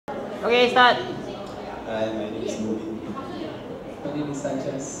Okay, start. Hi, my name is Mubin. My name is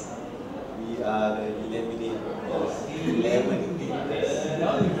Sanchez. We are the E-lemon-nators. E-lemon-nators.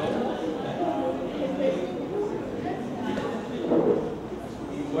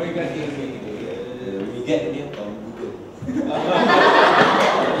 We get the name from Google.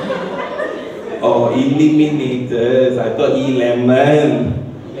 Oh, eliminators. I thought E-lemon.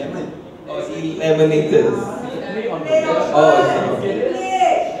 Lemon. Oh, E-lemon-nators. Oh, okay.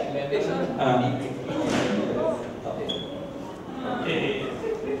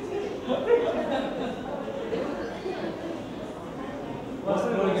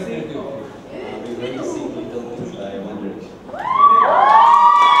 We're going to sing Little Things by One Direction.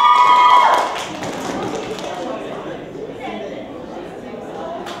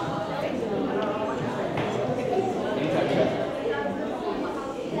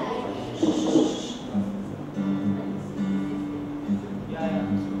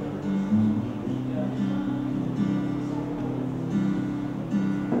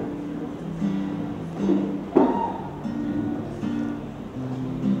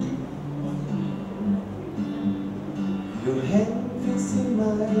 Your hand fits in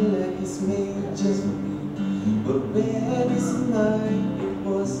mine like it's made just for me. But when it's in mine, it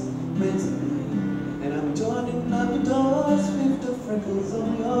was meant to be. And I'm joining up the dots with the freckles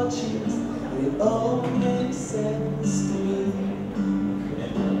on your cheeks. And it all makes sense to me.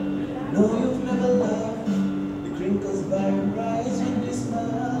 No, you've never loved the crinkles by your eyes when you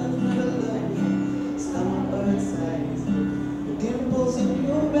smile. You've never loved stomach or its eyes. The dimples in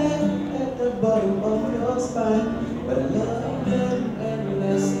your back at the bottom of your spine. But I love them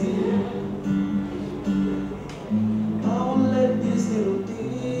endlessly. I won't let these little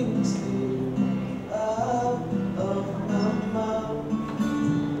things slip out of my mouth.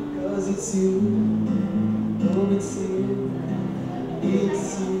 'Cause it's you, oh it's you,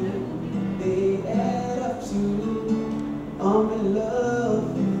 it's you. They add up to I'm in love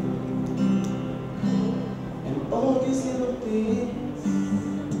with you. And all these little things.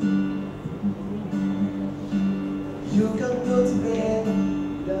 You can go to bed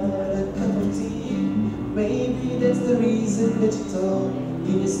without a cup of tea. Maybe that's the reason that you talk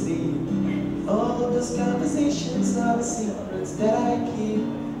in your sleep. All those conversations are the secrets that I keep.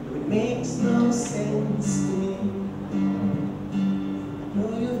 It makes no sense to me. No,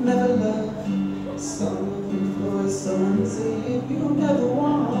 you've never loved someone for someone's sake. You never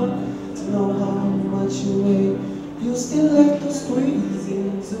want to know how much you weigh. You still have to squeeze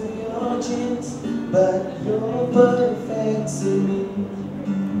into your jeans, but you're perfect to me.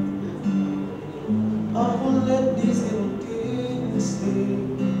 I won't let these little things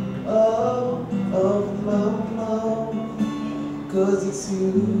slip out of my mouth. 'Cause it's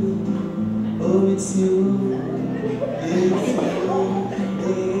you, oh it's you, it's you.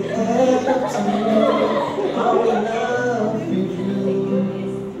 They add up to I'm in love with you.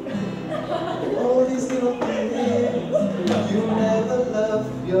 All these little things. You never love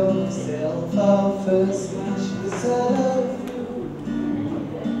yourself. Our first match I love you.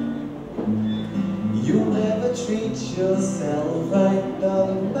 You never treat yourself right,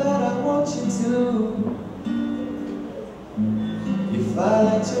 darling, but I want you to. If I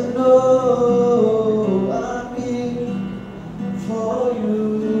let you know I'm here for you,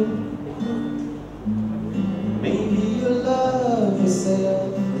 maybe you love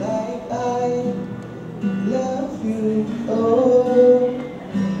yourself like I love you. Oh,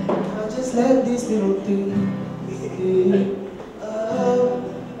 I just let these little things slip out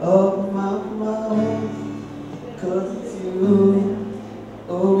of my mouth. 'Cause it's you,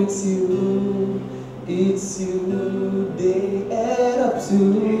 oh it's you, it's you. They add up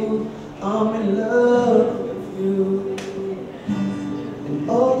to I'm in love with you. And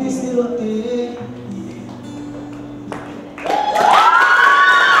all these little things.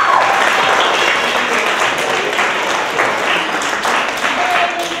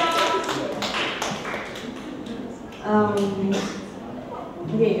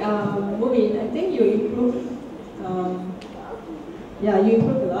 Mubin, I think you improved. Yeah, you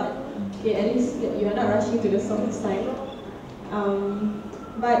improved a lot. Okay, at least you are not rushing to the song this time.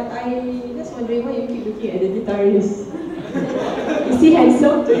 But I just wondering why you keep looking at the guitarist. Is he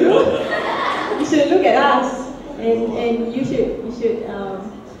handsome to you? You should look at us, and you should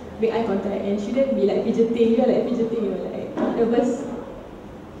make eye contact and shouldn't be like fidgeting. You're like fidgeting. You're like nervous.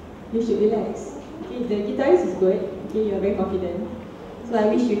 You should relax. Okay, the guitarist is good. Okay, you're very confident. So I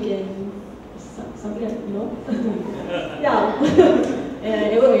wish you can something like, you know, yeah.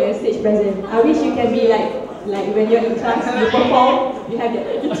 It will be a stage present. I wish you can be like when you're in class, you perform, you have that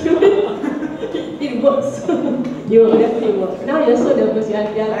attitude. It works. You will definitely work. Now you're so nervous. You're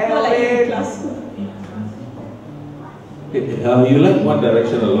not like us. You like One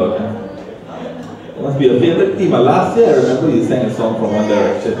Direction a lot, huh? It must be a favorite team. Last year I remember you sang a song from One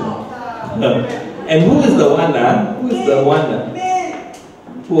Direction. And who is the one? Who is the one?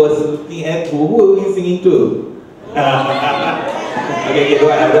 Who was looking at who? Who are we singing to? Okay,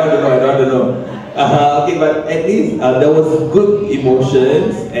 I don't want to know. Okay, but at least there was good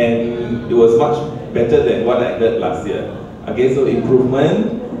emotions and it was much better than what I heard last year. Okay, so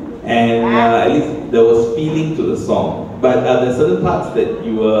improvement and at least there was feeling to the song. But there are certain parts that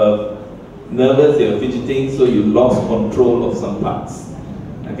you were nervous, you were fidgeting, so you lost control of some parts.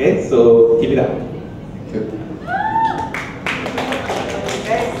 Okay, so keep it up.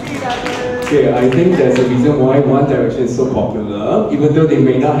 Okay, I think there's a reason why One Direction is so popular. Even though they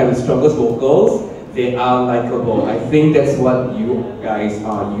may not have the strongest vocals, they are likable. I think that's what you guys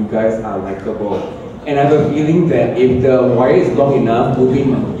are. You guys are likable. And I have a feeling that if the wire is long enough, you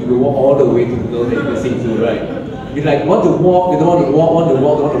will walk all the way to the girl that you can sing to, right? You like want to walk, you don't want to walk, want to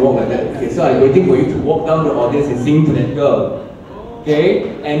walk, don't want to walk like that. Okay, so I'm waiting for you to walk down the audience and sing to that girl.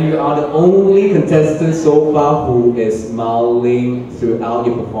 Okay? And you are the only contestant so far who is smiling throughout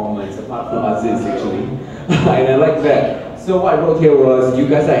your performance, apart from Aziz actually. And I like that. So what I wrote here was, you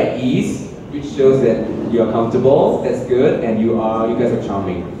guys are at ease, which shows that you are comfortable, that's good, and you guys are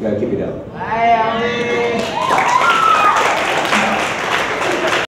charming. You gotta keep it up. Bye,